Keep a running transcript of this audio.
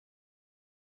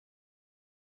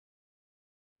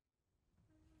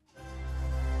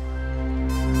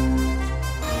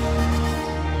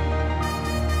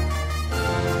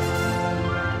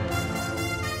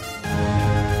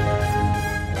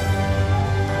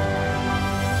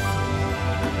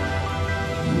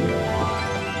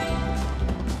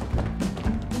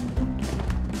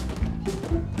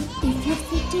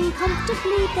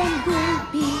comfortably, then we'll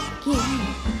begin.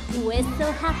 We're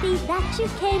so happy that you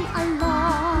came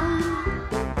along.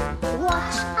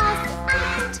 Watch us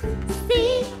act,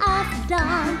 see us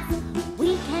dance.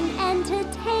 We can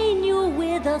entertain you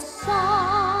with a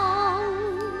song.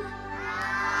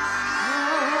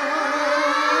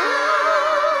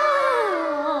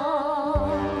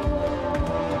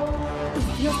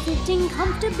 If you're sitting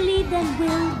comfortably, then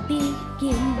we'll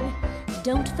begin.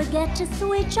 Don't forget to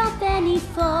switch off any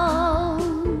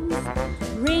phones.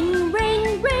 Ring,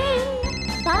 ring, ring,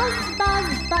 buzz,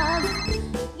 buzz, buzz.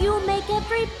 You make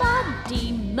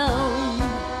everybody moan.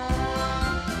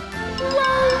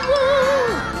 Whoa, woo,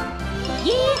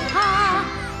 yee-haw,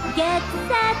 get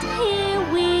set, here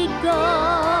we go.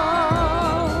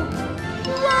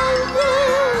 Whoa,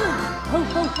 woo, ho,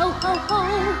 ho, ho, ho, ho.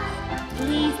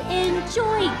 Please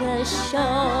enjoy the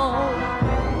show.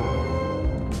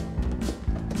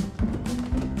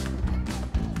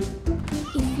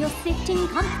 If you're sitting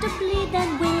comfortably,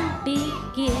 then we'll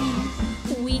begin.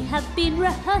 We have been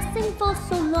rehearsing for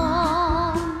so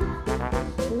long.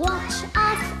 Watch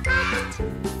us act,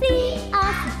 see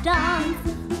us dance.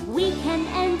 We can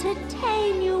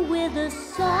entertain you with a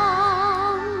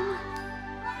song.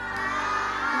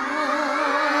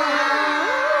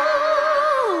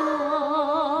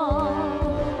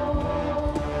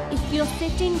 If you're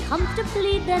sitting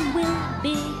comfortably, then we'll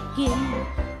begin.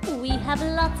 We have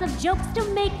lots of jokes to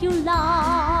make you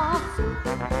laugh.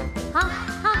 Ha,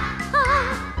 ha, ha,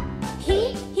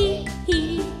 he, he.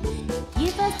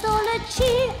 Give us all a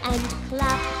cheer and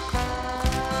clap.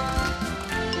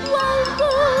 Whoa,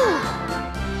 woo,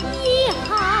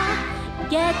 yee-haw,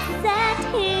 get set,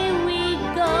 here we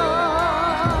go.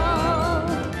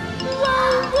 Whoa,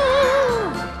 woo,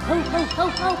 ho, ho, ho,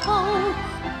 ho, ho.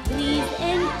 Please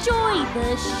enjoy the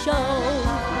show.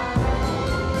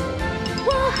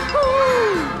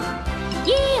 Woo-hoo!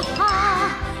 Yee-haw!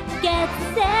 Get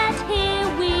set, here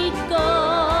we go!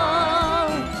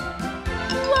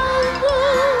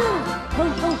 Whoa-woo! Ho,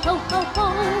 ho, ho, ho, ho!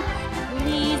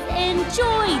 Please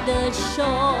enjoy the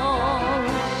show!